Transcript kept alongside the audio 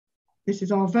This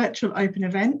is our virtual open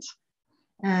event.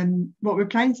 What we're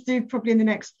planning to do probably in the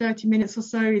next 30 minutes or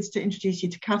so is to introduce you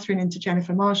to Catherine and to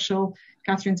Jennifer Marshall.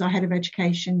 Catherine's our Head of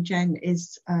Education. Jen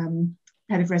is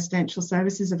Head of Residential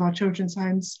Services of our children's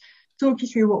homes. Talk you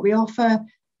through what we offer.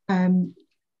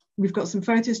 We've got some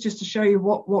photos just to show you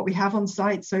what we have on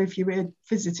site. So if you were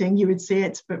visiting, you would see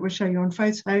it, but we'll show you on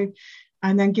photo,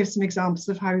 and then give some examples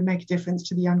of how we make a difference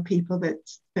to the young people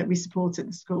that we support at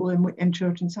the school and in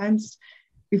children's homes.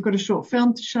 We've got a short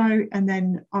film to show and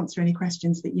then answer any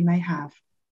questions that you may have.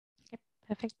 Yep,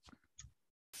 perfect.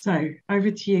 So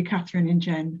over to you, Catherine and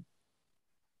Jen.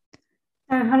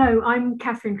 Hello, I'm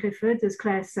Catherine Clifford, as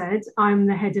Claire said. I'm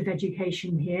the Head of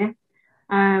Education here.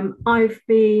 I've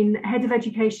been Head of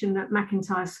Education at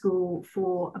MacIntyre School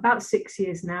for about 6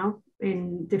 years now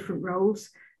in different roles.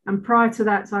 And prior to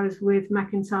that, I was with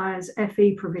MacIntyre's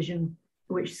FE provision,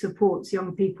 which supports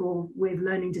young people with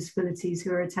learning disabilities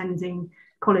who are attending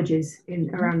colleges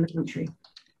around the country.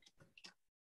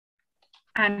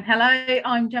 And hello,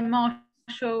 I'm Jen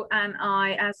Marshall, and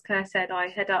I, as Claire said, I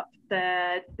head up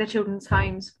the children's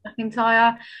homes for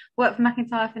MacIntyre. Worked for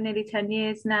MacIntyre for nearly 10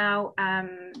 years now.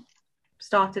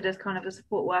 Started as kind of a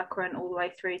support worker and all the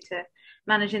way through to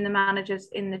managing the managers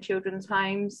in the children's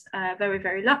homes. Very,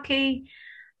 very lucky.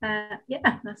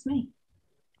 Yeah, that's me.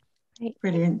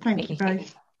 Brilliant, thank you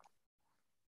both.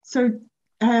 So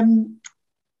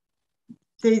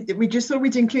we just thought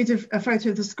we'd include a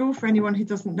photo of the school for anyone who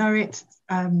doesn't know it.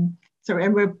 And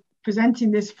we're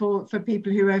presenting this for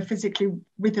people who are physically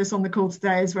with us on the call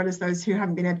today, as well as those who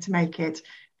haven't been able to make it.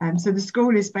 So the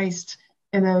school is based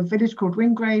in a village called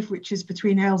Wingrave, which is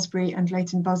between Aylesbury and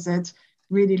Leighton Buzzard.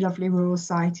 Really lovely rural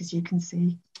site, as you can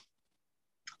see.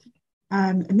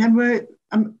 And then we're,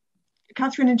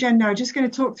 Catherine and Jen now are just going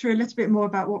to talk through a little bit more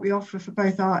about what we offer for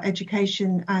both our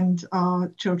education and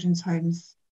our children's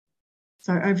homes.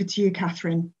 So over to you,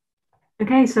 Catherine.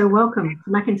 Okay, so welcome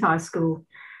to MacIntyre School.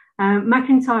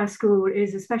 MacIntyre School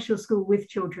is a special school with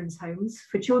children's homes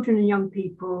for children and young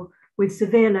people with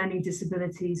severe learning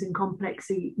disabilities and complex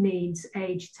needs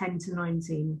aged 10 to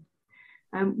 19.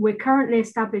 We're currently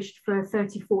established for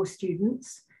 34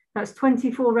 students. That's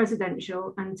 24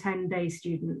 residential and 10 day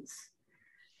students.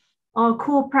 Our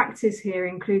core practice here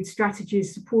includes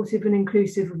strategies supportive and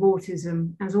inclusive of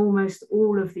autism, as almost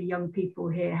all of the young people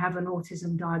here have an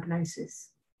autism diagnosis.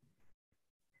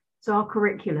 So our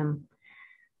curriculum.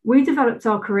 We developed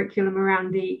our curriculum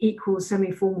around the Equals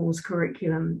semi-formals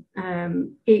curriculum.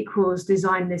 Equals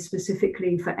designed this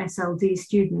specifically for SLD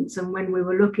students, and when we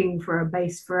were looking for a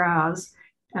base for ours,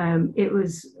 it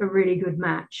was a really good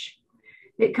match.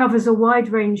 It covers a wide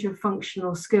range of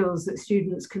functional skills that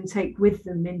students can take with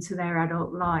them into their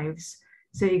adult lives.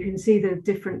 So you can see the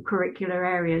different curricular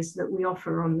areas that we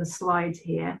offer on the slide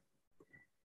here.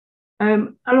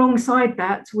 Alongside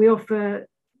that, we offer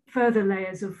further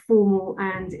layers of formal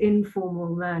and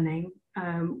informal learning,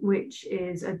 which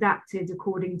is adapted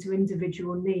according to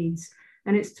individual needs,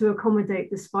 and it's to accommodate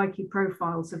the spiky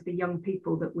profiles of the young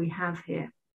people that we have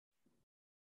here.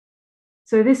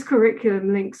 So this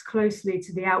curriculum links closely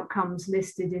to the outcomes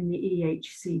listed in the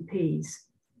EHCPs.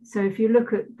 So if you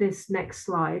look at this next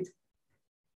slide,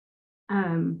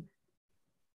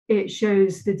 it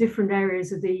shows the different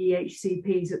areas of the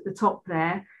EHCPs at the top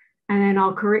there, and then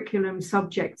our curriculum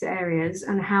subject areas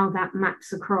and how that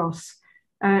maps across.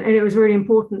 And it was really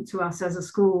important to us as a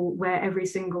school where every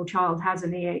single child has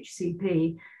an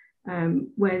EHCP,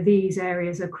 where these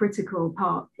areas are critical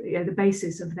part, the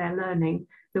basis of their learning,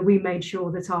 that we made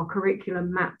sure that our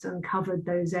curriculum mapped and covered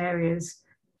those areas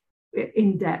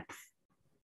in depth.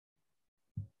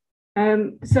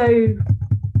 So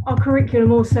our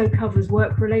curriculum also covers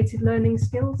work-related learning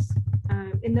skills.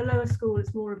 In the lower school,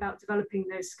 it's more about developing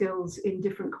those skills in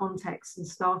different contexts and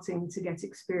starting to get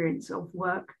experience of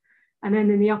work. And then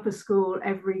in the upper school,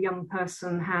 every young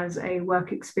person has a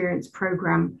work experience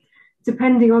program,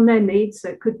 depending on their needs. So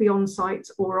it could be on-site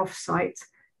or off-site,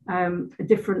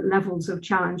 different levels of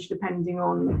challenge depending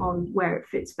on where it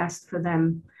fits best for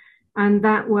them. And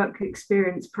that work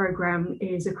experience program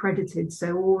is accredited.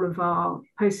 So all of our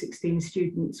post-16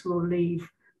 students will leave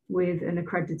with an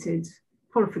accredited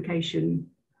qualification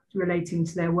relating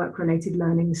to their work-related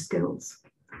learning skills.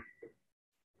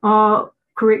 Our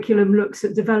curriculum looks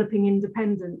at developing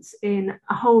independence in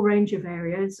a whole range of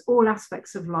areas, all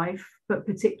aspects of life, but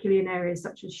particularly in areas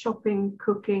such as shopping,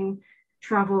 cooking,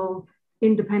 travel,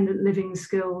 independent living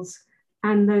skills,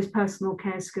 and those personal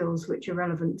care skills which are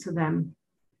relevant to them.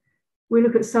 We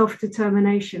look at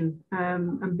self-determination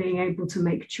and being able to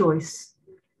make choice.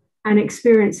 and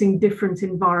experiencing different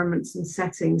environments and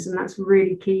settings. And that's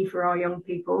really key for our young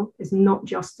people, is not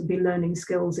just to be learning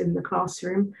skills in the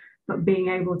classroom, but being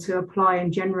able to apply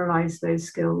and generalize those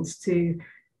skills to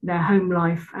their home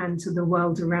life and to the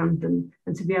world around them,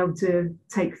 and to be able to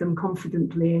take them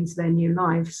confidently into their new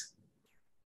lives.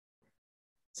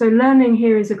 So learning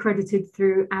here is accredited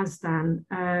through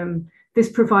ASDAN. This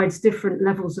provides different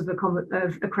levels of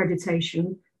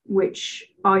accreditation, which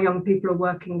our young people are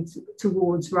working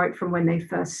towards right from when they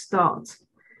first start.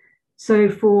 So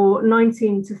for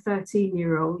 19 to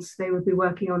 13-year-olds, they would be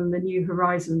working on the New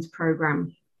Horizons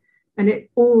programme. And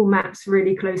it all maps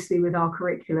really closely with our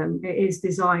curriculum. It is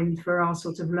designed for our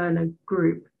sort of learner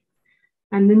group.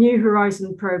 And the New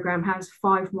Horizon programme has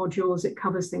 5 modules. It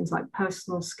covers things like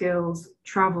personal skills,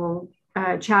 travel,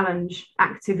 challenge,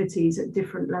 activities at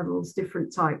different levels,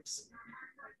 different types.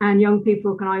 And young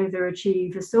people can either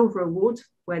achieve a silver award,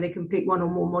 where they complete one or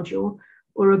more module,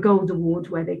 or a gold award,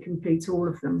 where they complete all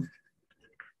of them.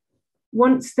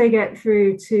 Once they get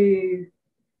through to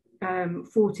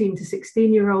 14 to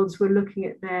 16-year-olds, we're looking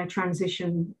at their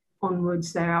transition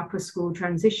onwards, their upper school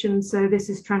transition. So this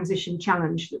is transition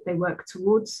challenge that they work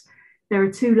towards. There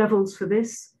are 2 levels for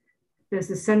this. There's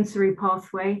the sensory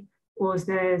pathway, or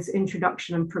there's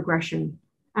introduction and progression.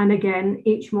 And again,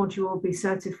 each module will be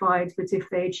certified, but if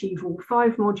they achieve all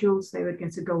 5 modules, they would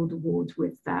get a gold award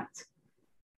with that.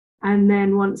 And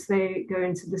then once they go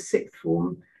into the 6th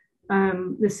form,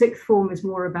 the 6th form is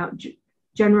more about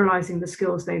generalizing the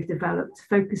skills they've developed,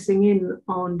 focusing in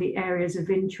on the areas of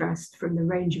interest from the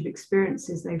range of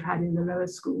experiences they've had in the lower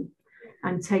school,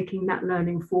 and taking that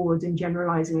learning forward and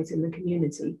generalizing it in the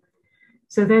community.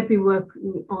 So they'd be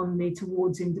working on the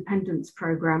Towards Independence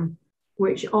programme,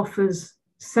 which offers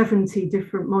 70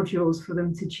 different modules for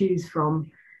them to choose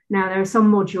from. Now, there are some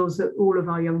modules that all of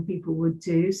our young people would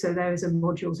do. So those are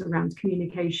modules around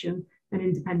communication and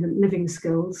independent living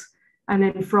skills. And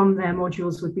then from their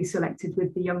modules would be selected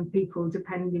with the young people,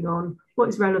 depending on what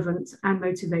is relevant and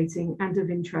motivating and of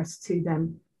interest to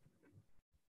them.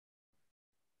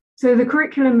 So the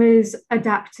curriculum is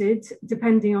adapted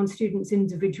depending on students'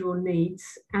 individual needs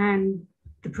and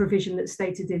the provision that's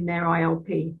stated in their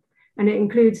ILP. And it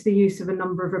includes the use of a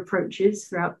number of approaches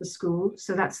throughout the school.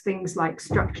 So that's things like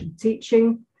structured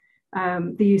teaching,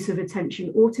 the use of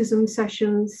attention autism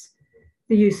sessions,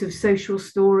 the use of social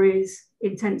stories,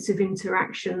 intensive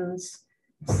interactions,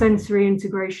 sensory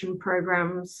integration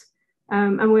programs,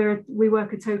 and we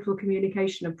work a total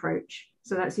communication approach.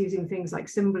 So that's using things like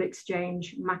symbol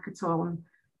exchange, MacIntyre,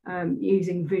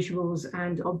 using visuals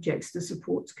and objects to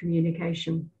support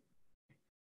communication.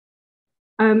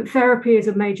 Therapy is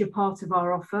a major part of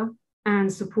our offer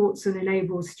and supports and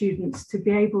enables students to be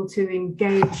able to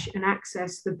engage and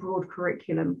access the broad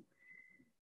curriculum.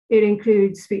 It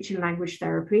includes speech and language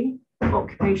therapy,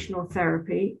 occupational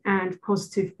therapy, and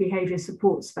positive behaviour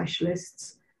support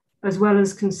specialists, as well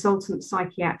as consultant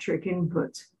psychiatric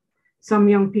input. Some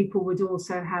young people would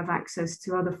also have access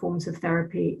to other forms of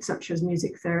therapy, such as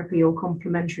music therapy or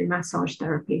complementary massage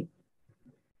therapy.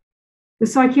 The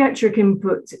psychiatric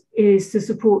input is to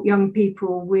support young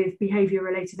people with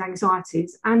behaviour-related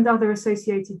anxieties and other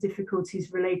associated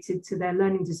difficulties related to their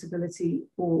learning disability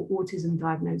or autism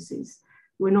diagnoses.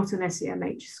 We're not an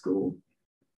SEMH school.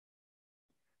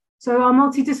 So our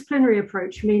multidisciplinary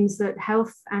approach means that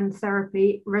health and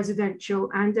therapy,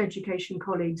 residential and education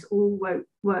colleagues all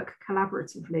work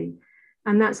collaboratively.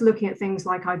 And that's looking at things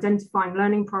like identifying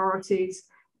learning priorities,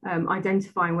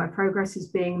 identifying where progress is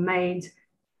being made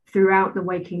throughout the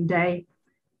waking day,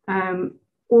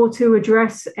 or to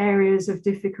address areas of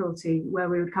difficulty where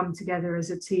we would come together as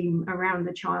a team around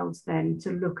the child then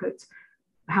to look at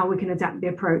how we can adapt the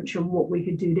approach and what we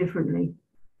could do differently.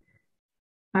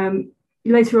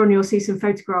 Later on, you'll see some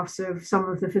photographs of some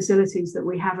of the facilities that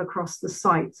we have across the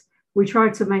site. We try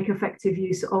to make effective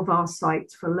use of our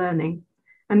site for learning,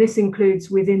 and this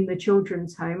includes within the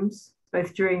children's homes,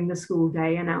 both during the school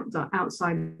day and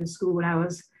outside the school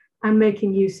hours, and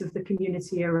making use of the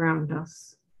community around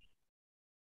us.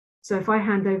 So if I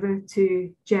hand over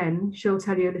to Jen, she'll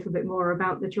tell you a little bit more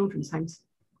about the children's homes.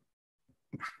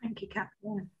 Thank you,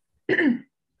 Catherine.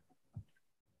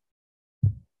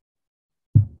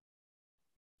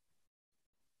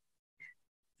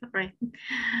 Sorry.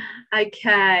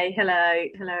 Okay,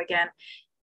 hello again.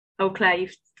 Oh, Claire,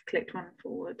 you've clicked one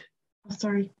forward. Oh,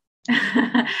 sorry.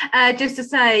 Just to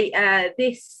say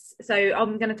so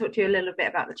I'm going to talk to you a little bit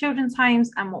about the children's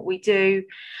homes and what we do.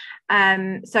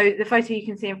 So the photo you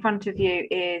can see in front of you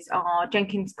is our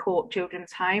Jenkins Court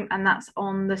Children's Home, and that's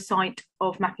on the site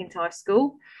of MacIntyre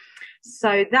School.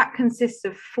 So that consists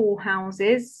of 4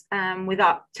 houses with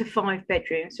up to 5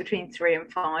 bedrooms, between 3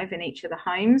 and 5 in each of the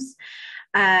homes.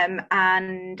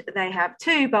 And they have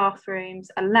 2 bathrooms,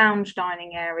 a lounge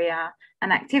dining area,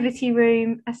 an activity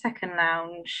room, a second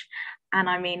lounge, and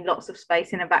I mean lots of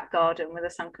space in a back garden with a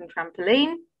sunken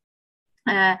trampoline.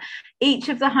 Each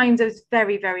of the homes is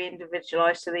very, very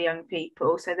individualised to the young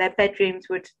people, so their bedrooms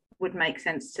would make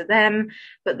sense to them,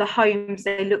 but the homes,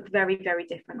 they look very, very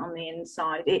different on the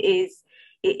inside. It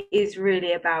is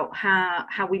really about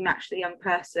how we match the young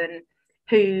person,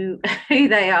 who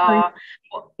they are.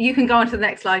 You can go on to the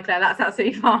next slide, Claire, that's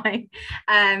absolutely fine.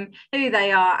 Who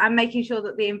they are, and making sure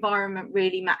that the environment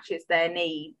really matches their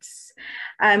needs.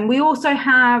 We also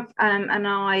have, and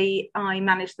I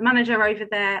manage the manager over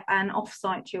there, an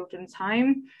off-site children's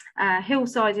home,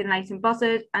 Hillside in Leighton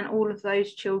Buzzard, and all of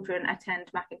those children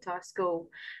attend MacIntyre School,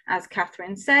 as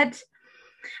Catherine said.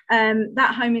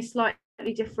 That home is slightly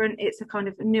different. It's a kind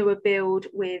of newer build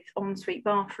with ensuite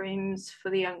bathrooms for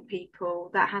the young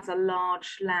people, that has a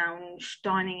large lounge,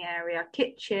 dining area,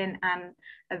 kitchen, and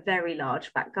a very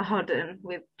large back garden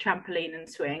with trampoline and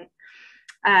swing.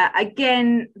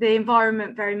 Again, the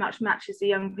environment very much matches the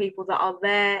young people that are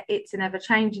there. It's an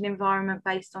ever-changing environment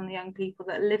based on the young people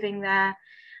that are living there,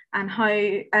 and how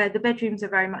the bedrooms are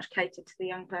very much catered to the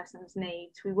young person's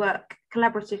needs. We work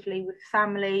collaboratively with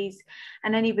families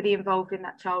and anybody involved in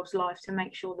that child's life to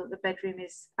make sure that the bedroom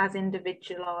is as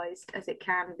individualised as it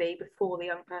can be before the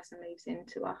young person moves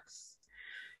into us.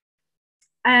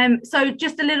 So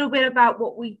just a little bit about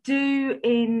what we do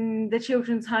in the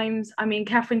children's homes. I mean,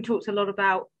 Catherine talked a lot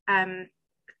about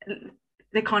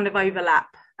the kind of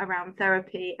overlap around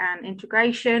therapy and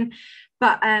integration,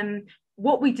 but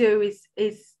what we do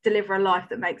is deliver a life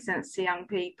that makes sense to young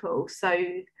people. So,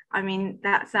 I mean,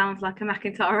 that sounds like a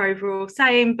MacIntyre overall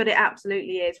saying, but it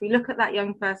absolutely is. We look at that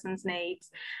young person's needs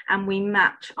and we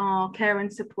match our care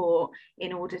and support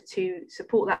in order to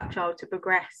support that child to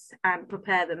progress and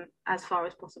prepare them as far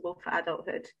as possible for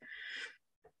adulthood.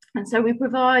 And so we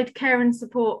provide care and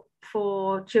support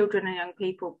for children and young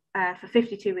people for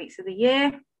 52 weeks of the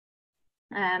year.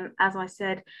 As I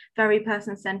said, very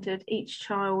person-centred. Each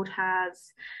child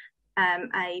has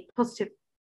a positive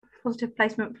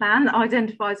placement plan that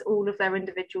identifies all of their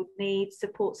individual needs,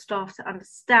 supports staff to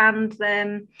understand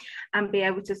them and be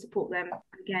able to support them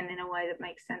again in a way that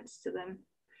makes sense to them.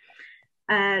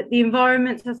 The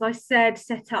environments, as I said,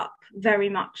 set up very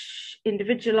much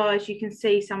individualised. You can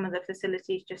see some of the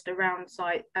facilities just around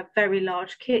site, a very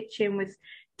large kitchen with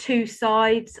 2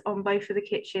 sides on both of the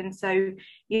kitchens, so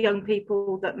young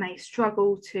people that may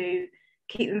struggle to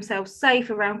keep themselves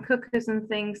safe around cookers and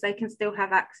things, they can still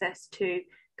have access to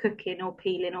cooking or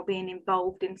peeling or being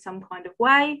involved in some kind of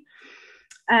way.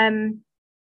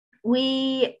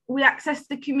 We access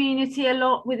the community a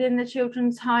lot within the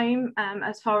children's home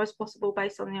as far as possible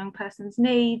based on the young person's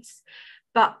needs,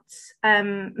 but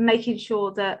making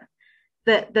sure that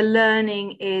the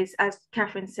learning is, as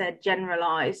Catherine said,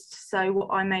 generalised. So what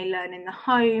I may learn in the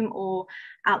home or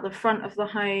out the front of the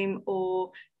home,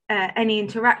 or any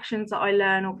interactions that I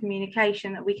learn or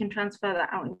communication, that we can transfer that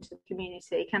out into the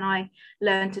community. Can I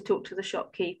learn to talk to the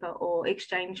shopkeeper or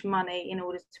exchange money in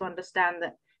order to understand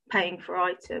that paying for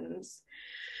items?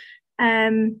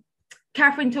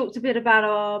 Catherine talked a bit about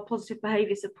our positive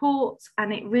behaviour support,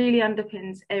 and it really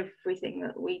underpins everything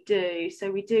that we do. So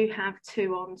we do have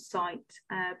 2 on-site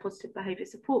positive behaviour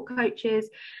support coaches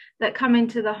that come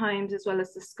into the homes as well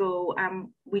as the school, and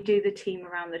we do the team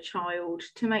around the child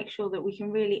to make sure that we can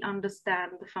really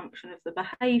understand the function of the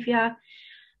behaviour.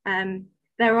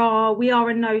 We are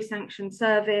a no sanction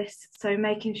service, so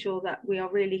making sure that we are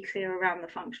really clear around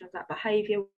the function of that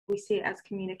behaviour. We see it as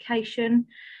communication.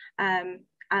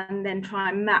 And then try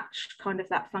and match kind of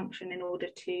that function in order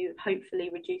to hopefully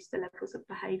reduce the levels of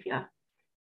behaviour.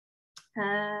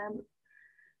 I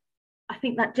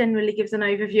think that generally gives an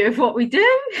overview of what we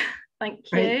do. Thank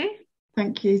you. Great.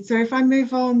 Thank you. So if I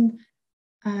move on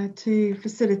to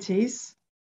facilities.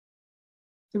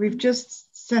 So we've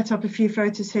just set up a few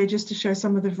photos here just to show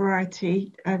some of the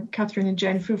variety. Catherine and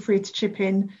Jen, feel free to chip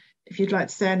in if you'd like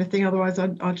to say anything. Otherwise,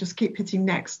 I'll just keep hitting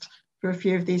next for a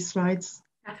few of these slides.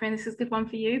 Catherine, this is a good one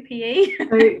for you, PE.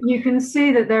 So you can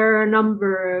see that there are a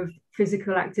number of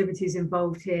physical activities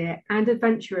involved here and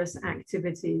adventurous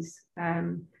activities.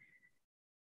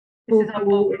 This is our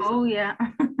ball pool, yeah.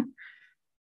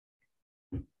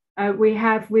 We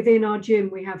have within our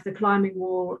gym, we have the climbing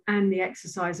wall and the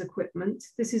exercise equipment.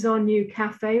 This is our new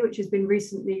cafe, which has been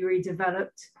recently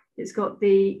redeveloped It's got the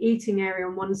eating area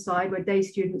on one side where day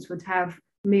students would have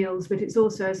meals, but it's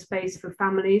also a space for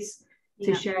families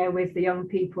to share with the young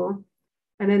people.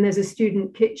 And then there's a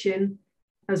student kitchen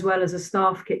as well as a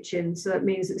staff kitchen. So that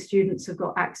means that students have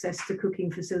got access to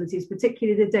cooking facilities,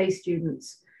 particularly the day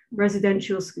students.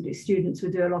 Residential students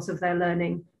would do a lot of their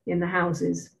learning in the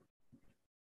houses.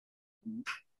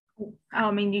 Oh,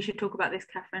 I mean, you should talk about this,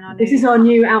 Catherine. This is our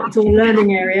new outdoor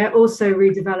learning area, also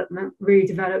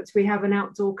redeveloped. We have an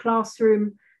outdoor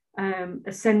classroom,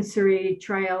 a sensory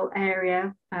trail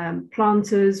area,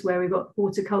 planters where we've got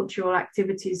horticultural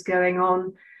activities going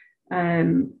on,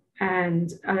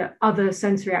 and other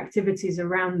sensory activities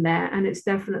around there. And it's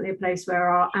definitely a place where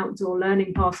our outdoor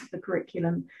learning part of the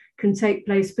curriculum can take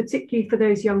place, particularly for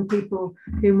those young people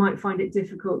who might find it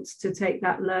difficult to take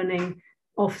that learning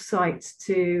off-site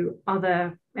to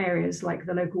other areas like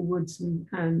the local woods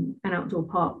and outdoor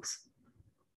parks.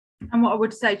 And what I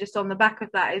would say just on the back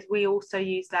of that is we also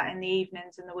use that in the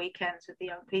evenings and the weekends with the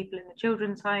young people in the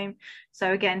children's home.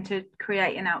 So again, to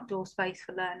create an outdoor space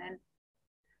for learning.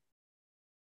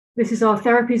 This is our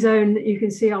therapy zone. You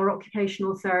can see our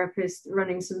occupational therapist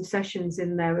running some sessions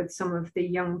in there with some of the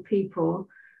young people.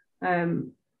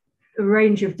 A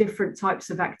range of different types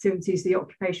of activities the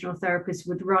occupational therapist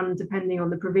would run depending on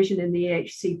the provision in the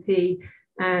EHCP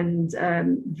and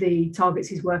the targets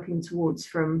he's working towards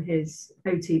from his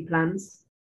OT plans.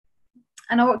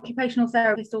 And our occupational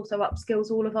therapist also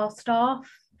upskills all of our staff.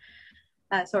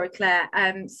 Sorry, Claire.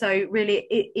 So really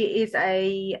it is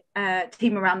a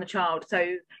team around the child.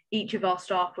 So each of our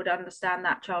staff would understand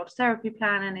that child's therapy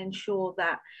plan and ensure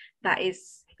that that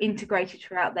is integrated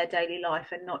throughout their daily life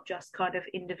and not just kind of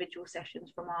individual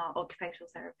sessions from our occupational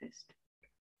therapist.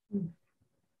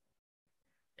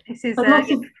 This is a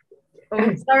lot of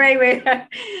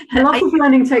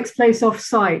learning takes place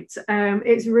off-site.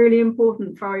 It's really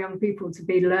important for our young people to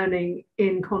be learning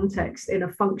in context in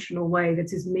a functional way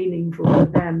that is meaningful for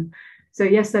them. So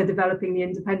yes, they're developing the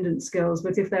independent skills,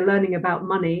 but if they're learning about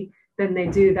money, then they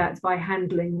do that by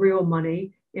handling real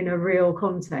money in a real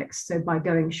context. So by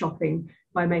going shopping,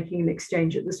 by making an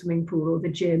exchange at the swimming pool or the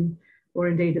gym, or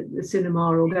indeed at the cinema,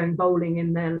 or going bowling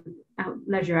in their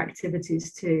leisure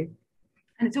activities too.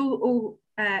 And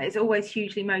it's always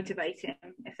hugely motivating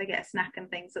if they get a snack and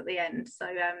things at the end. So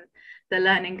the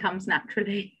learning comes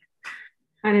naturally.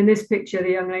 And in this picture,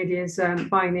 the young lady is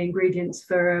buying the ingredients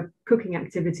for a cooking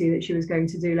activity that she was going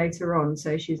to do later on.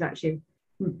 So she's actually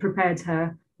prepared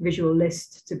her visual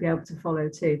list to be able to follow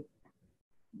too.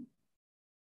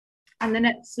 And the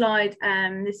next slide,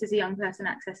 this is a young person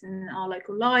accessing our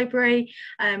local library.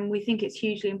 We think it's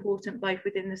hugely important both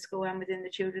within the school and within the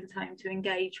children's home to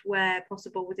engage where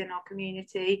possible within our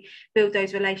community, build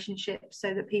those relationships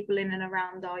so that people in and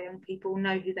around our young people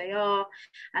know who they are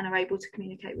and are able to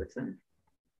communicate with them.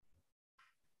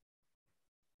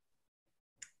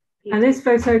 And this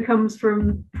photo comes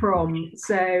from prom.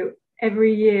 So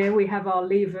every year we have our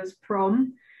Leavers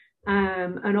prom.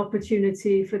 An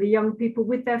opportunity for the young people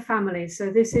with their families.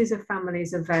 So this is a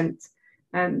families event,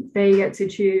 and they get to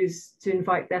choose to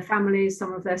invite their families,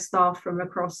 some of their staff from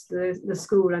across the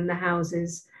school and the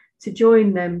houses, to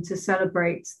join them to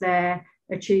celebrate their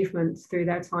achievements through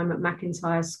their time at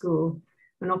MacIntyre School.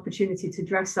 An opportunity to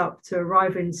dress up, to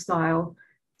arrive in style,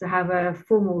 to have a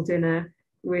formal dinner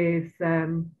with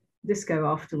disco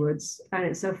afterwards, and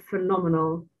it's a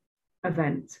phenomenal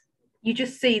event. You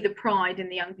just see the pride in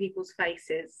the young people's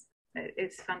faces.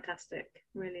 It's fantastic,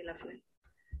 really lovely.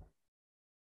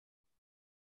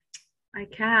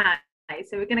 Okay,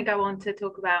 so we're going to go on to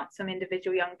talk about some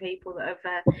individual young people that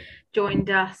have joined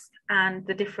us and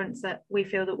the difference that we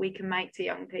feel that we can make to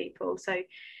young people. So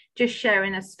just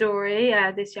sharing a story,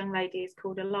 this young lady is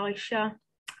called Elisha.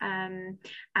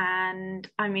 And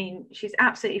I mean, she's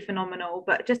absolutely phenomenal,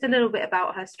 but just a little bit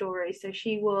about her story. So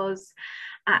she was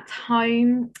at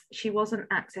home, she wasn't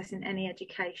accessing any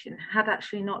education, had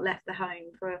actually not left the home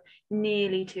for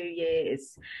nearly 2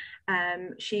 years.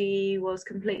 She was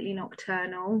completely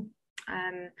nocturnal.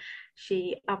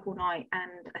 She up all night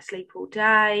and asleep all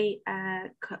day.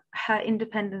 Her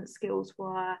independent skills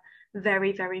were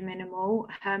very, very minimal.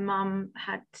 Her mum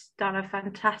had done a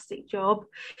fantastic job,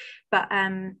 but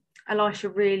Elisha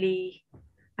really,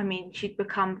 I mean, she'd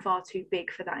become far too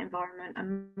big for that environment,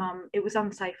 and it was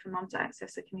unsafe for mum to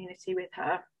access a community with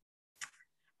her,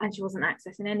 and she wasn't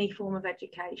accessing any form of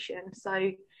education.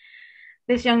 So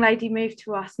this young lady moved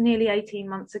to us nearly 18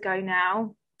 months ago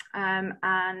now.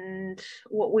 And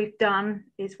what we've done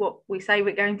is what we say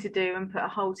we're going to do and put a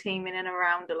whole team in and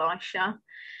around Elisha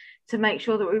to make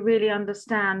sure that we really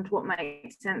understand what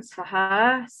makes sense for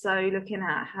her. So looking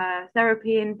at her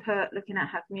therapy input, looking at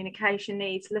her communication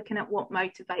needs, looking at what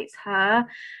motivates her,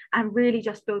 and really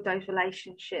just build those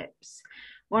relationships.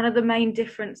 One of the main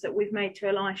difference that we've made to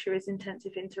Elisha is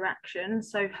intensive interaction.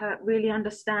 So her really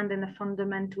understanding the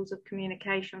fundamentals of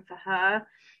communication for her,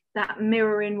 that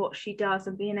mirroring what she does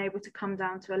and being able to come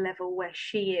down to a level where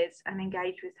she is and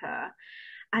engage with her.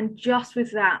 And just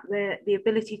with that, the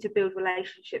ability to build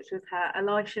relationships with her.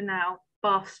 Elisha now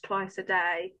baths twice a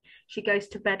day. She goes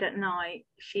to bed at night.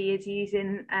 She is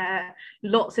using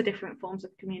lots of different forms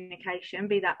of communication,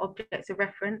 be that objects of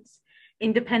reference,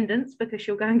 independence, because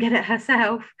she'll go and get it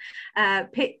herself,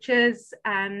 pictures,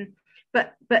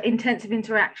 but intensive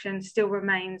interaction still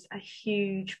remains a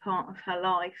huge part of her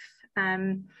life.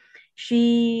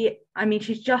 She's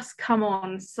just come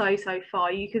on so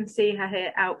far. You can see her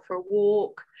here out for a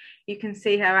walk. You can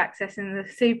see her accessing the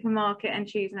supermarket and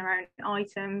choosing her own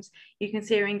items. You can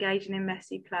see her engaging in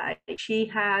messy play. She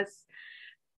has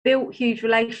built huge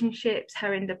relationships,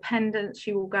 her independence.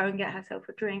 She will go and get herself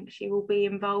a drink. She will be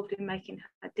involved in making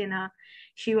her dinner.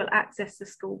 She will access the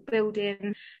school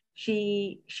building.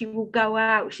 She will go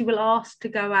out. She will ask to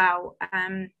go out.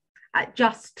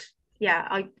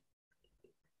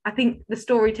 I think the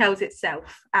story tells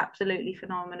itself. Absolutely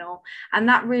phenomenal. And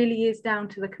that really is down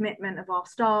to the commitment of our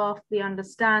staff, the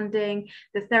understanding,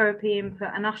 the therapy input,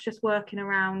 and us just working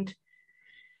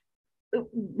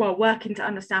to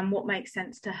understand what makes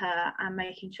sense to her and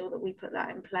making sure that we put that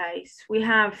in place. We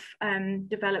have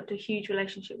developed a huge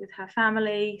relationship with her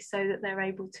family so that they're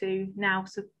able to now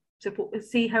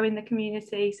see her in the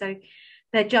community. So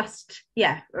they're just,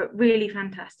 really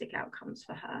fantastic outcomes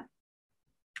for her.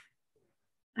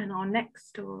 And our next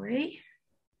story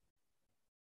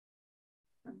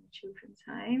from the children's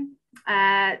home.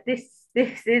 This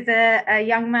is a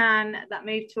young man that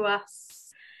moved to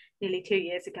us nearly 2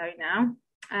 years ago now.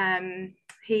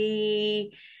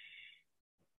 He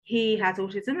has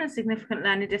autism and significant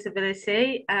learning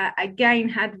disability. Again,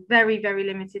 had very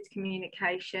limited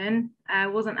communication.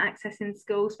 Wasn't accessing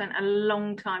school. Spent a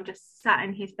long time just sat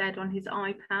in his bed on his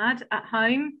iPad at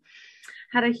home.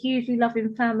 Had a hugely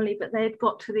loving family, but they had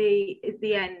got to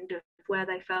the end of where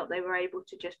they felt they were able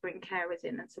to just bring carers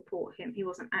in and support him. He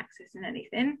wasn't accessing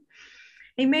anything.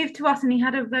 He moved to us and he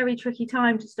had a very tricky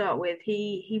time to start with.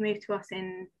 He moved to us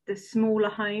in the smaller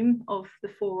home of the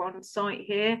 4 on site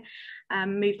here,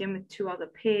 moved in with 2 other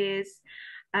peers.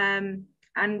 And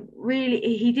really,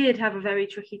 he did have a very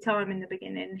tricky time in the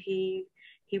beginning. He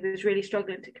was really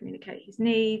struggling to communicate his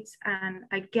needs. And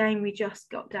again, we just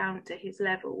got down to his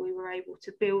level. We were able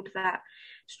to build that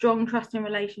strong, trusting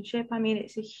relationship. I mean,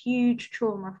 it's a huge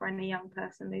trauma for any young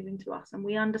person moving to us. And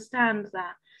we understand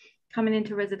that coming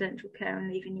into residential care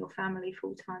and leaving your family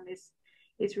full time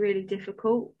is really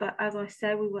difficult. But as I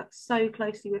said, we work so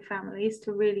closely with families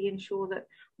to really ensure that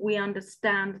we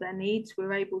understand their needs.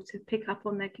 We're able to pick up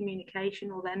on their communication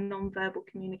or their non-verbal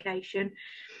communication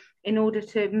in order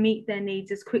to meet their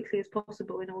needs as quickly as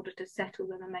possible in order to settle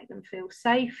them and make them feel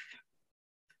safe.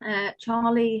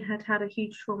 Charlie had a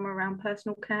huge trauma around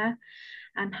personal care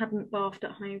and hadn't bathed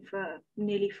at home for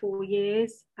nearly 4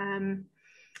 years.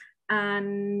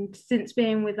 And since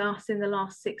being with us in the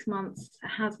last 6 months,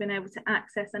 has been able to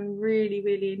access and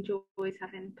really enjoys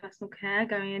having personal care,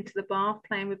 going into the bath,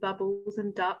 playing with bubbles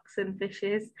and ducks and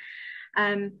fishes.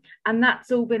 And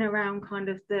that's all been around kind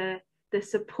of the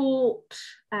support,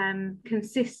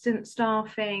 consistent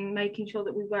staffing, making sure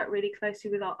that we work really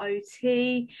closely with our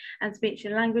OT and speech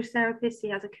and language therapists. He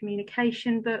has a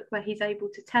communication book where he's able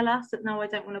to tell us that no, I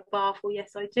don't want to bath, or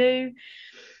yes, I do.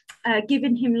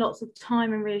 Giving him lots of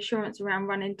time and reassurance around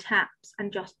running taps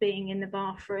and just being in the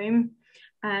bathroom.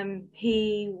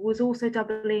 He was also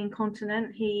doubly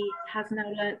incontinent. He has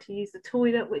now learnt to use the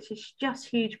toilet, which is just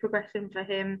huge progression for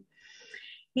him.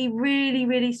 He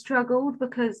really struggled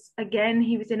because, again,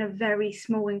 he was in a very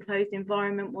small enclosed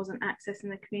environment, wasn't accessing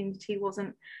the community,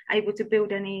 wasn't able to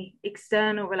build any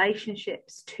external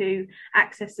relationships to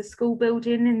access the school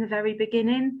building in the very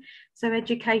beginning. So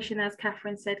education, as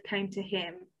Catherine said, came to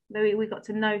him. We got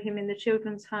to know him in the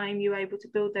children's home. You were able to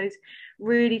build those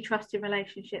really trusting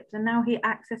relationships. And now he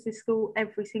accesses school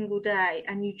every single day,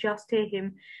 and you just hear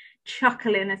him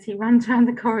chuckling as he runs around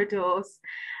the corridors.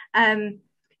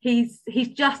 He's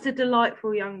just a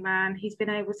delightful young man. He's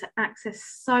been able to access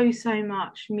so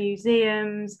much: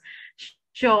 museums,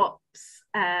 shops,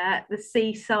 the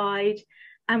seaside.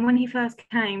 And when he first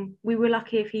came, we were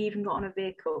lucky if he even got on a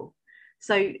vehicle.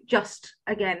 So just,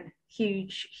 again,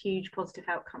 huge positive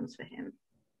outcomes for him.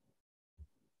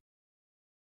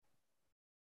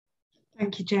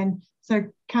 Thank you, Jen.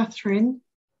 So Catherine,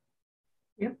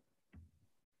 Yep.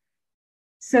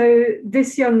 So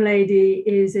this young lady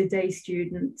is a day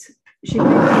student. She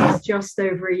moved just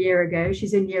over a year ago.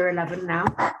 She's in year 11 now.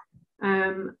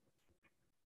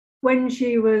 When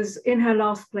she was in her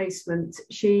last placement,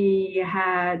 she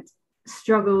had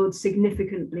struggled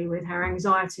significantly with her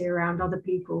anxiety around other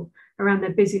people, around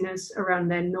their busyness, around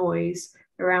their noise,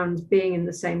 around being in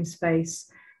the same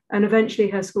space. And eventually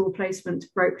her school placement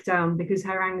broke down because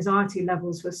her anxiety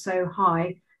levels were so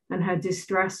high and her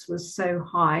distress was so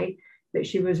high that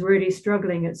she was really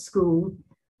struggling at school.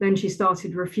 Then she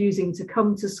started refusing to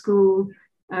come to school.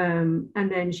 And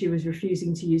then she was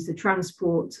refusing to use the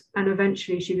transport, and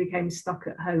eventually she became stuck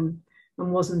at home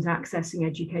and wasn't accessing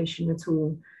education at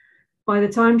all. By the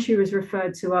time she was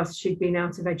referred to us, she'd been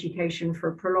out of education for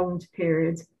a prolonged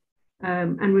period,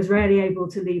 and was rarely able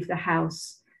to leave the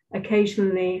house.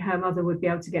 Occasionally, her mother would be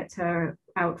able to get her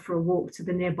out for a walk to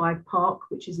the nearby park,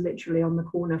 which is literally on the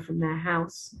corner from their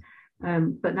house,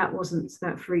 but that wasn't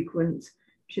that frequent.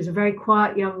 She's a very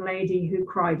quiet young lady who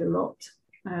cried a lot.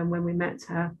 When we met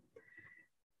her.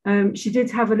 She did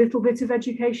have a little bit of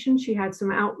education. She had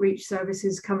some outreach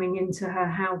services coming into her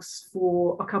house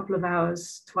for a couple of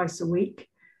hours twice a week.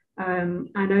 And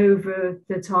over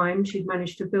the time, she'd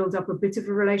managed to build up a bit of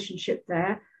a relationship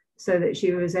there so that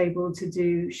she was able to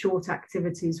do short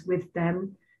activities with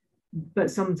them.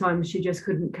 But sometimes she just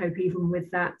couldn't cope even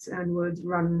with that and would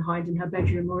run and hide in her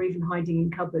bedroom or even hiding in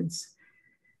cupboards.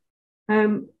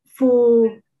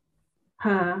 For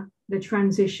her, the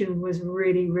transition was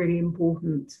really, really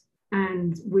important.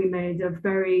 And we made a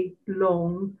very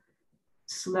long,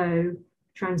 slow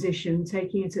transition,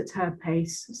 taking it at her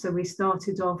pace. So we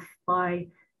started off by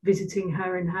visiting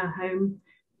her in her home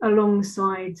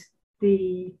alongside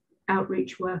the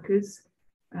outreach workers,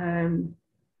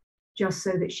 just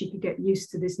so that she could get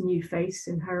used to this new face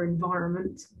in her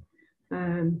environment.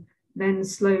 Then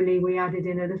slowly we added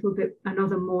in a little bit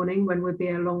another morning when we'd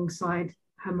be alongside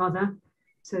her mother,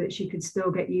 so that she could still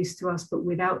get used to us, but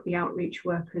without the outreach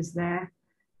workers there.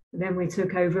 Then we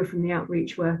took over from the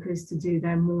outreach workers to do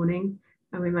their morning,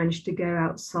 and we managed to go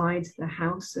outside the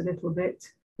house a little bit.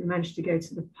 We managed to go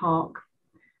to the park.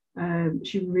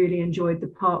 She really enjoyed the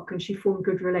park and she formed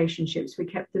good relationships. We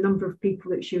kept the number of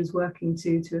people that she was working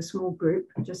to a small group,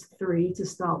 just 3 to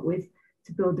start with,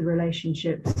 to build the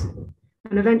relationships.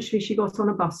 And eventually she got on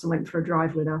a bus and went for a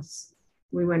drive with us.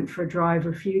 We went for a drive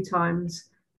a few times.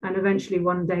 And eventually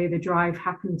one day the drive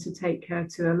happened to take her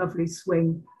to a lovely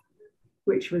swing,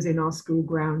 which was in our school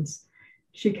grounds.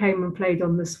 She came and played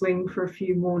on the swing for a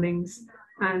few mornings,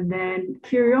 and then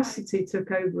curiosity took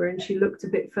over and she looked a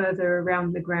bit further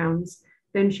around the grounds.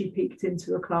 Then she peeked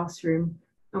into a classroom,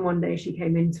 and one day she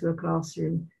came into a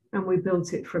classroom and we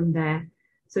built it from there.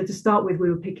 So to start with, we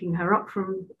were picking her up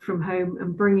from home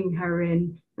and bringing her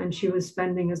in, and she was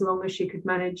spending as long as she could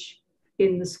manage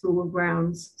in the school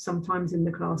grounds, sometimes in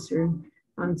the classroom,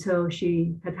 until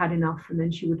she had had enough, and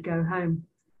then she would go home.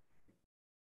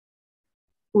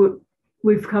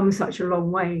 We've come such a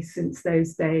long way since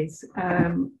those days.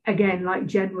 Again, like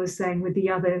Jen was saying, with the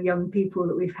other young people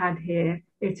that we've had here,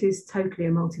 it is totally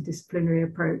a multidisciplinary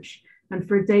approach. And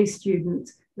for a day student,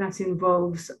 that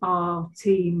involves our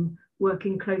team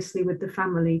working closely with the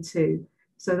family too,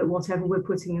 so that whatever we're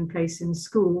putting in place in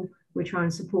school, we try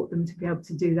and support them to be able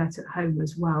to do that at home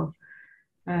as well,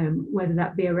 whether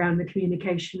that be around the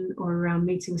communication or around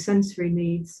meeting sensory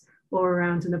needs or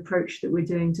around an approach that we're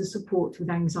doing to support with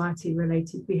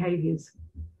anxiety-related behaviours.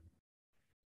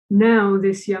 Now,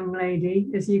 this young lady,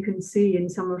 as you can see in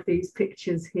some of these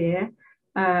pictures here,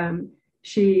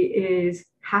 she is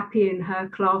happy in her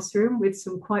classroom with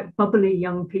some quite bubbly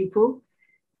young people.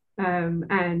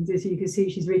 And as you can see,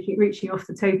 she's reaching off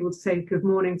the table to say good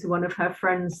morning to one of her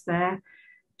friends there.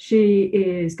 She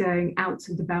is going out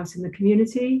and about in the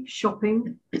community,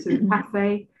 shopping, to the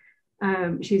cafe.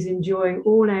 She's enjoying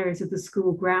all areas of the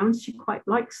school grounds. She quite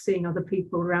likes seeing other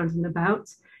people around and about.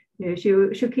 You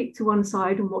know, she'll keep to one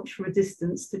side and watch from a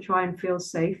distance to try and feel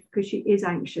safe, because she is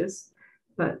anxious.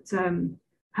 But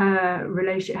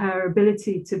her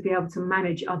ability to be able to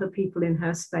manage other people in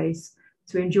her space,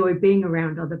 to enjoy being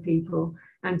around other people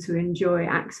and to enjoy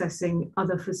accessing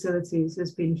other facilities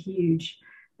has been huge.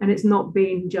 And it's not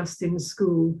been just in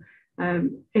school,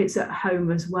 it's at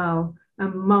home as well.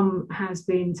 And Mum has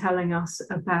been telling us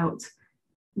about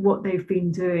what they've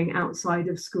been doing outside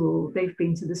of school. They've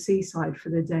been to the seaside for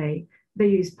the day. They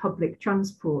use public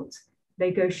transport.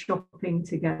 They go shopping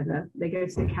together. They go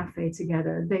to the cafe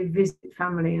together. They visit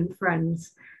family and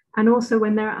friends. And also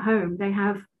when they're at home, they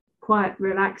have quiet,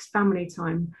 relaxed family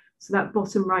time. So that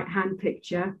bottom right-hand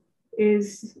picture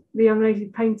is the young lady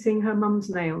painting her mum's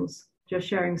nails. just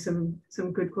sharing some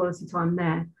good quality time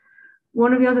there.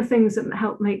 One of the other things that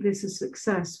helped make this a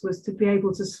success was to be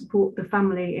able to support the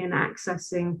family in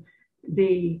accessing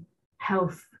the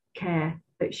health care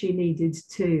that she needed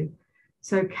too.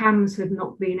 So CAMS had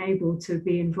not been able to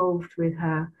be involved with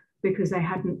her because they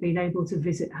hadn't been able to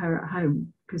visit her at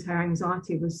home because her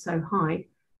anxiety was so high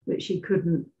that she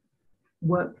couldn't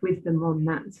work with them on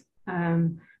that.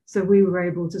 So we were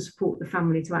able to support the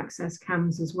family to access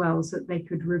CAMS as well so that they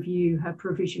could review her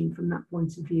provision from that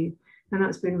point of view. And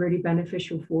that's been really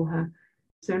beneficial for her.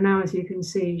 So now, as you can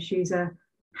see, she's a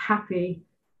happy,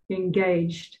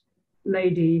 engaged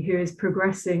lady who is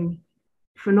progressing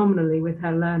phenomenally with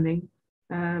her learning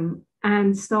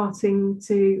and starting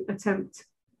to attempt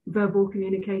verbal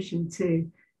communication too,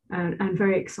 and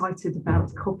very excited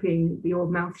about copying your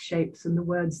mouth shapes and the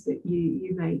words that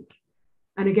you make.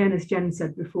 And again, as Jen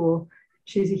said before,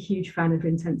 she's a huge fan of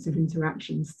intensive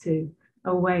interactions too,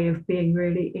 a way of being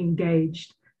really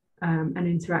engaged and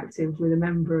interactive with a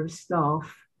member of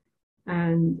staff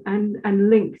and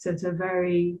linked at a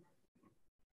very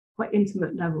quite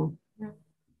intimate level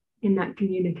in that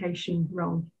communication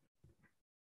role.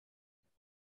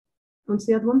 On to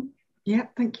the other one? Yeah,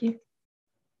 thank you.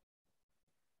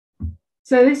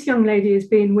 So this young lady has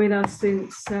been with us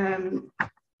since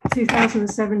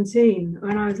 2017.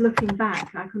 When I was looking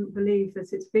back, I couldn't believe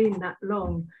that it's been that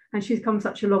long, and she's come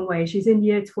such a long way. She's in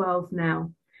year 12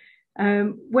 now.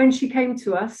 When she came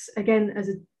to us, again, as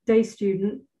a day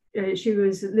student, she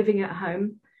was living at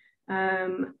home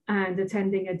and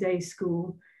attending a day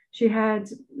school. She had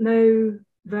no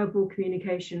verbal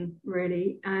communication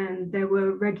really, and there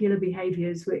were regular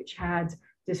behaviours which had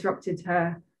disrupted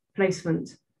her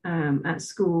placement at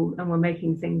school and were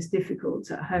making things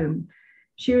difficult at home.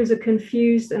 She was a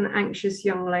confused and anxious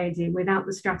young lady without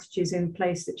the strategies in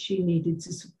place that she needed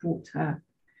to support her.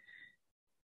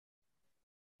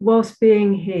 Whilst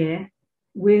being here,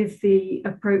 with the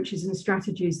approaches and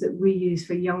strategies that we use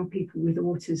for young people with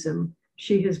autism,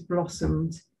 she has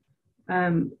blossomed.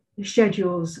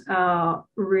 Schedules are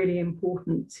really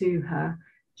important to her.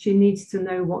 She needs to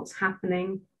know what's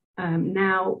happening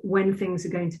now, when things are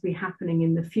going to be happening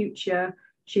in the future.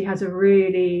 She has a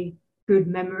really good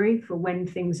memory for when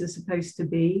things are supposed to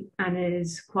be and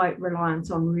is quite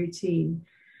reliant on routine.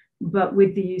 But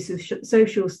with the use of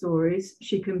social stories,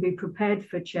 she can be prepared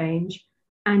for change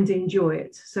and enjoy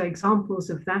it. So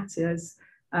examples of that is,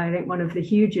 I think one of the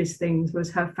hugest things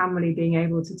was her family being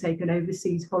able to take an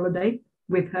overseas holiday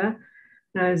with her.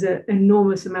 Now, there's an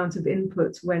enormous amount of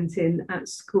input went in at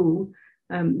school,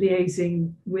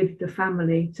 liaising with the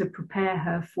family to prepare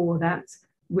her for that,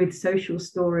 with social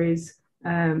stories,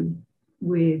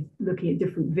 with looking at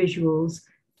different visuals,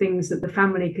 things that the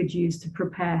family could use to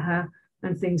prepare her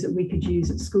and things that we could use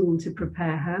at school to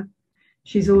prepare her.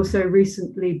 She's also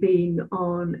recently been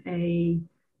on a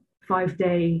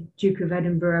 5-day Duke of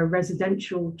Edinburgh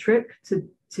residential trip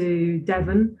to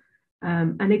Devon.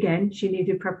 And again, she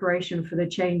needed preparation for the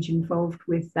change involved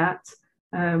with that,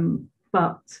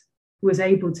 but was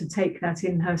able to take that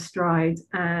in her stride,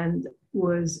 and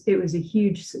it was a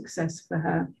huge success for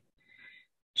her.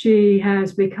 She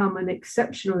has become an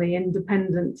exceptionally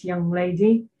independent young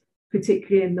lady,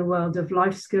 particularly in the world of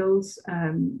life skills,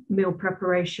 meal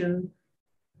preparation,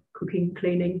 cooking,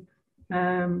 cleaning.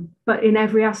 But in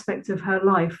every aspect of her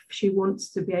life, she wants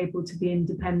to be able to be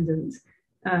independent.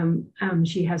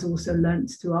 She has also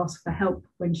learnt to ask for help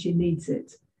when she needs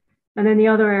it. And then the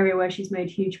other area where she's made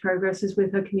huge progress is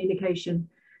with her communication.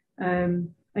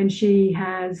 And she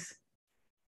has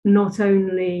not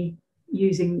only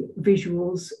using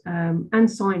visuals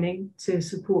and signing to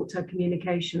support her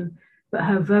communication, but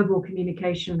her verbal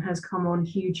communication has come on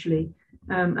hugely.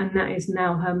 And that is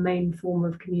now her main form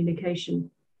of communication,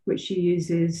 which she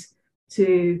uses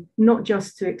to not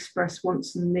just to express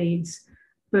wants and needs,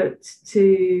 but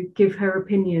to give her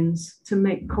opinions, to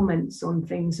make comments on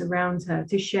things around her,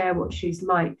 to share what she's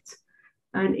liked.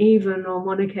 And even on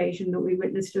one occasion that we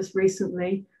witnessed just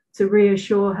recently, to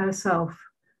reassure herself.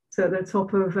 So at the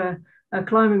top of a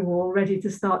climbing wall, ready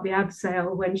to start the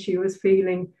abseil when she was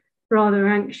feeling rather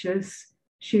anxious,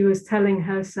 she was telling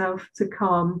herself to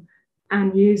calm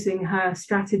and using her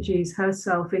strategies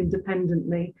herself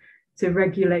independently to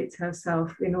regulate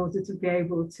herself in order to be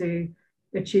able to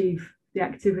achieve the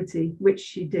activity, which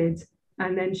she did.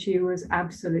 And then she was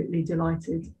absolutely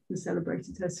delighted and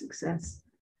celebrated her success.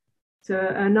 So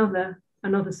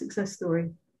another success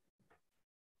story.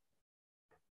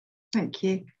 Thank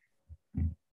you.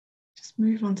 Just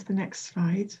move on to the next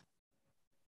slide.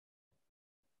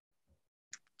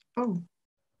 Oh,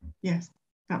 yes,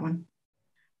 that one.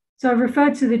 So I've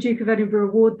referred to the Duke of Edinburgh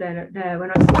Award there when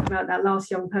I was talking about that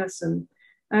last young person.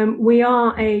 We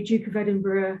are a Duke of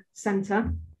Edinburgh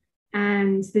centre,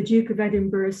 and the Duke of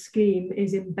Edinburgh scheme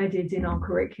is embedded in our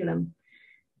curriculum.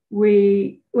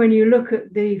 When you look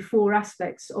at the 4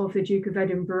 aspects of the Duke of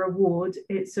Edinburgh Award,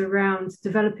 it's around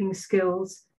developing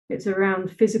skills, it's around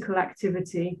physical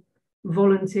activity,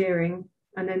 volunteering,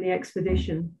 and then the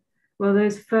expedition. Well,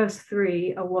 those first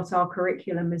 3 are what our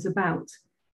curriculum is about.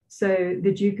 So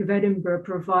the Duke of Edinburgh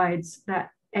provides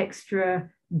that extra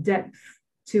depth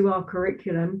to our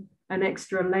curriculum, an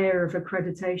extra layer of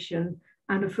accreditation,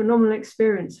 and a phenomenal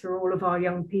experience for all of our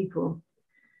young people.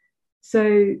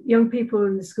 So young people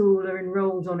in the school are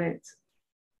enrolled on it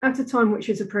at a time which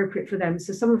is appropriate for them.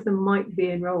 So some of them might be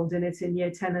enrolled in it in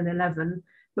year 10 and 11,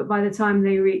 but by the time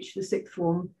they reach the 6th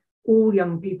form, all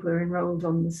young people are enrolled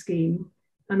on the scheme,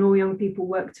 and all young people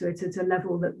work to it at a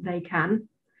level that they can.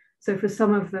 So for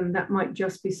some of them, that might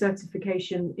just be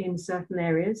certification in certain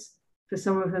areas. For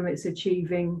some of them, it's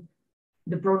achieving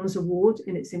the Bronze Award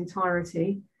in its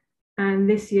entirety. And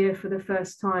this year, for the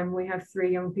first time, we have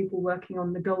 3 young people working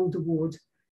on the Gold Award,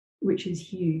 which is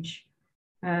huge.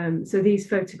 So these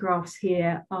photographs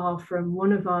here are from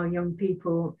one of our young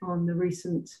people on the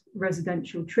recent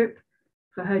residential trip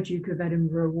for her Duke of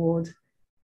Edinburgh Award,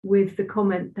 with the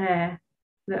comment there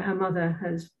that her mother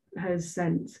has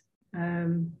sent,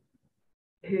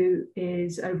 who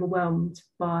is overwhelmed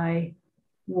by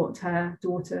what her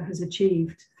daughter has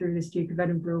achieved through this Duke of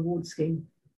Edinburgh Award scheme.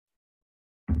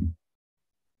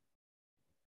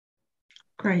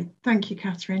 Great, thank you,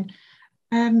 Catherine.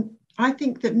 I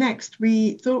think that next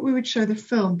we thought we would show the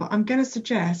film, but I'm going to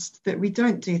suggest that we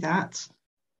don't do that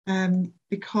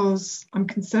because I'm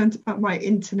concerned about my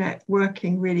internet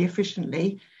working really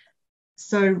efficiently.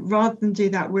 So rather than do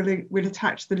that, we'll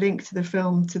attach the link to the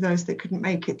film to those that couldn't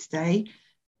make it today.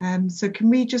 So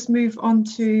can we just move on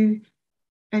to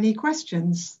any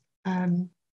questions? I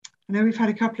know we've had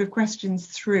a couple of questions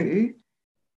through.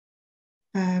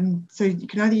 So you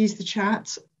can either use the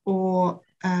chat or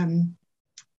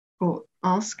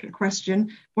ask a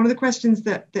question. One of the questions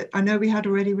that I know we had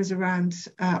already was around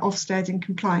Ofsted and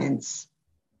compliance.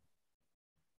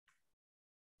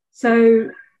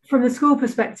 So from the school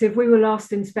perspective, we were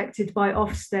last inspected by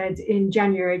Ofsted in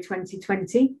January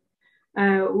 2020.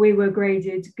 We were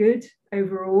graded good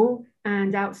overall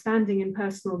and outstanding in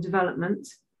personal development.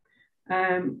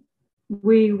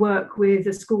 We work with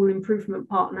a school improvement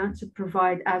partner to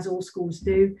provide, as all schools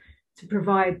do, to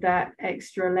provide that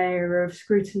extra layer of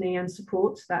scrutiny and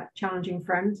support, that challenging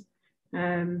friend,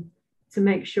 to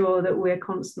make sure that we're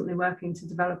constantly working to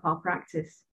develop our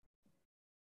practice.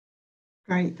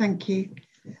 Great, thank you.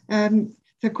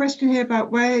 The question here about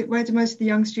where do most of the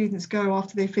young students go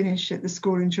after they finish at the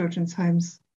school and children's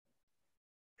homes?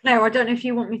 Claire, I don't know if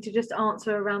you want me to just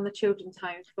answer around the children's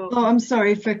homes. Oh, I'm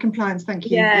sorry, for compliance, thank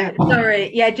you. Yeah,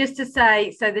 sorry. Yeah, just to say,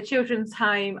 so the children's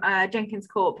home, Jenkins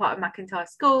Court, part of MacIntyre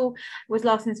School, was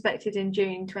last inspected in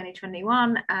June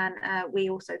 2021, and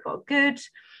we also got good.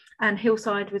 And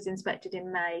Hillside was inspected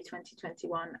in May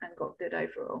 2021 and got good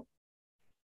overall.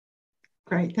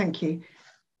 Great, thank you.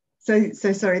 So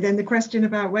sorry, then the question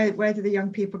about where do the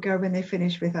young people go when they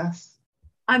finish with us?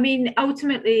 I mean,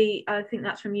 ultimately, I think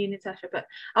that's from you, Natasha, but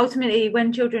ultimately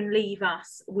when children leave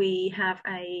us, we have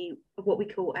what we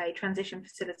call a transition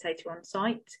facilitator on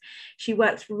site. She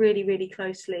works really, really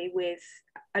closely with,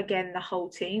 again, the whole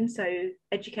team, so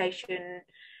education,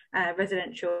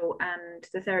 residential and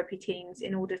the therapy teams,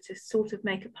 in order to sort of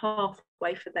make a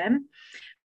pathway for them.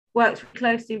 Works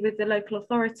closely with the local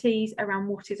authorities around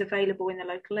what is available in the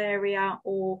local area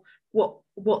or what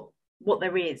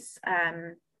there is.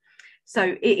 So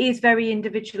it is very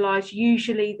individualised.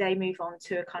 Usually they move on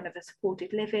to a kind of a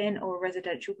supported living or a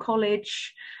residential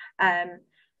college,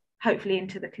 hopefully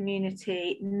into the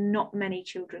community. Not many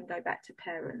children go back to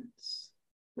parents,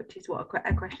 which is what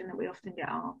a question that we often get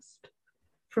asked.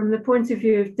 From the point of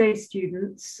view of day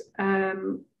students,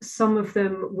 some of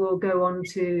them will go on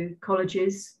to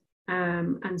colleges,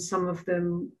 and some of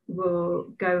them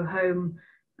will go home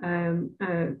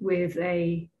with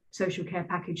a social care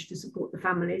package to support the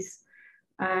families.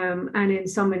 And in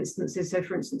some instances, so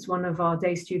for instance, one of our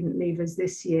day student leavers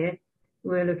this year,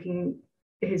 we're looking,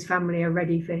 his family are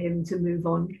ready for him to move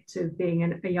on to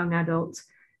being a young adult.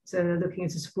 So they're looking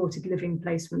at a supported living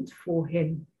placement for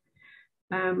him.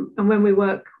 And when we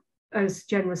work, as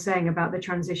Jen was saying about the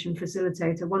transition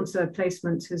facilitator, once a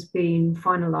placement has been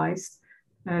finalised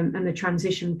and the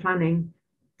transition planning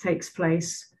takes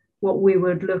place, what we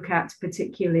would look at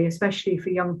particularly, especially for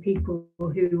young people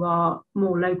who are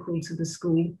more local to the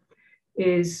school,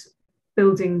 is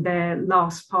building their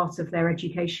last part of their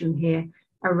education here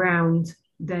around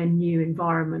their new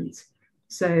environment.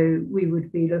 So we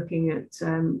would be looking at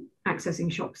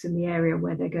accessing shops in the area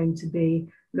where they're going to be,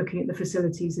 looking at the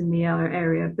facilities in the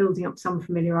area, building up some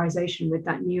familiarisation with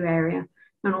that new area,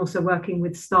 and also working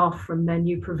with staff from their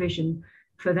new provision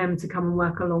for them to come and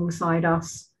work alongside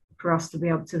us, for us to be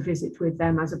able to visit with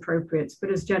them as appropriate. But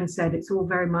as Jen said, it's all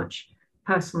very much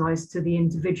personalised to the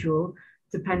individual,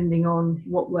 depending on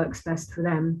what works best for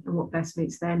them and what best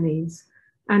meets their needs.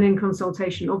 And in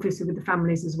consultation, obviously, with the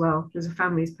families as well, because the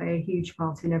families play a huge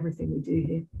part in everything we do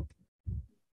here.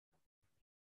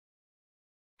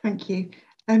 Thank you.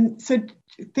 So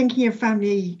thinking of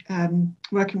family,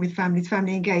 working with families,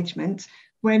 family engagement,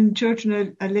 when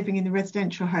children are living in the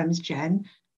residential homes, Jen,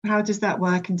 how does that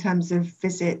work in terms of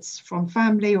visits from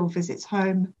family or visits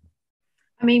home?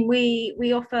 I mean,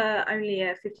 we offer only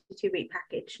a 52-week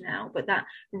package now, but that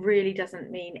really doesn't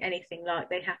mean anything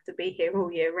like they have to be here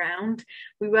all year round.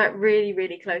 We work really,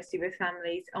 really closely with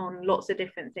families on lots of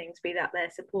different things, be that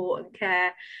their support and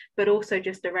care, but also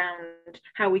just around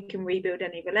how we can rebuild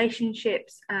any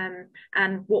relationships, and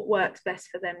what works best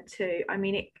for them too. I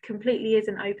mean, it completely is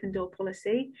an open door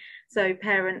policy. So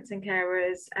parents and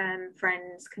carers and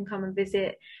friends can come and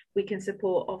visit. We can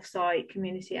support off-site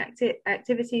community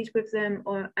activities with them,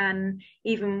 and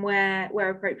even where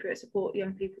appropriate, support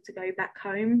young people to go back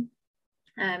home.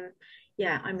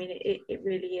 Yeah, I mean, it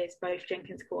really is both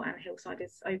Jenkins Court and Hillside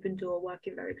is open door,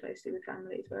 working very closely with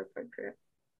families where appropriate.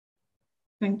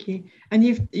 Thank you. And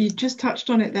you just touched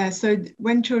on it there. So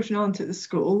when children aren't at the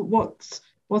school, what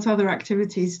other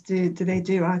activities do they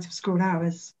do out of school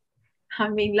hours? I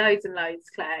mean, loads and loads,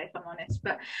 Claire, if I'm honest.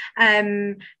 But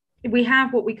we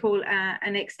have what we call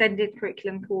an extended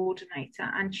curriculum coordinator,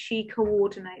 and she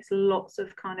coordinates lots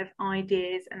of kind of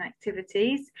ideas and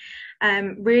activities.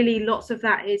 Really, lots of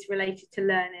that is related to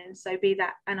learning. So be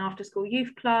that an after school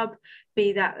youth club,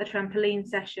 be that the trampoline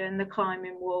session, the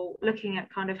climbing wall, looking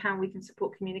at kind of how we can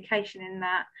support communication in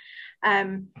that,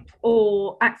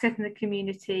 or accessing the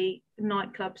community,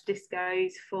 nightclubs,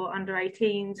 discos for under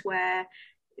 18s, where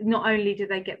not only do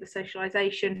they get the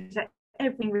socialisation, so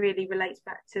everything really relates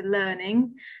back to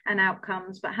learning and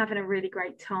outcomes, but having a really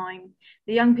great time.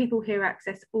 The young people here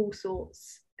access all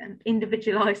sorts and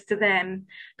individualised to them,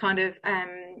 kind of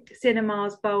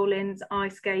cinemas, bowlings,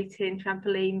 ice skating,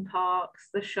 trampoline parks,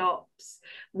 the shops,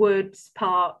 woods,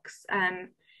 parks, a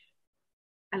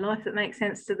life that makes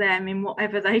sense to them in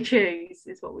whatever they choose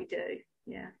is what we do.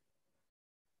 Yeah.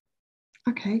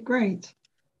 Okay, great.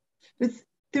 Is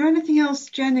there anything else,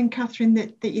 Jen and Catherine,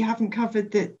 that you haven't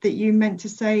covered that you meant to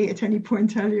say at any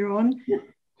point earlier on?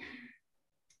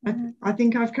 I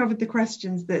think I've covered the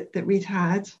questions that we'd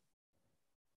had.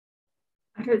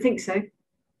 I don't think so.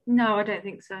 No, I don't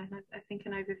think so. I think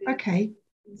an overview. Okay,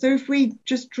 so if we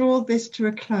just draw this to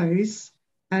a close,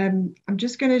 I'm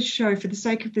just going to show, for the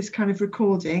sake of this kind of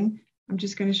recording, I'm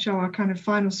just going to show our kind of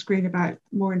final screen about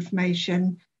more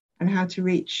information and how to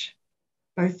reach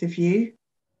both of you.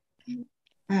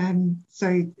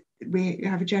 So we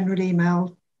have a general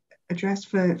email address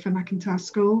for MacIntyre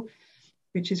School,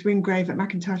 which is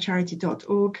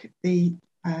wingrave@macintyrecharity.org. The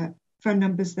phone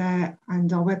numbers there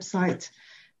and our website.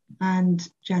 And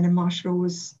Jen and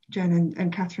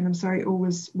Catherine, I'm sorry,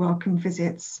 always welcome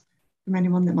visits from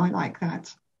anyone that might like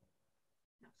that.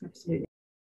 Absolutely.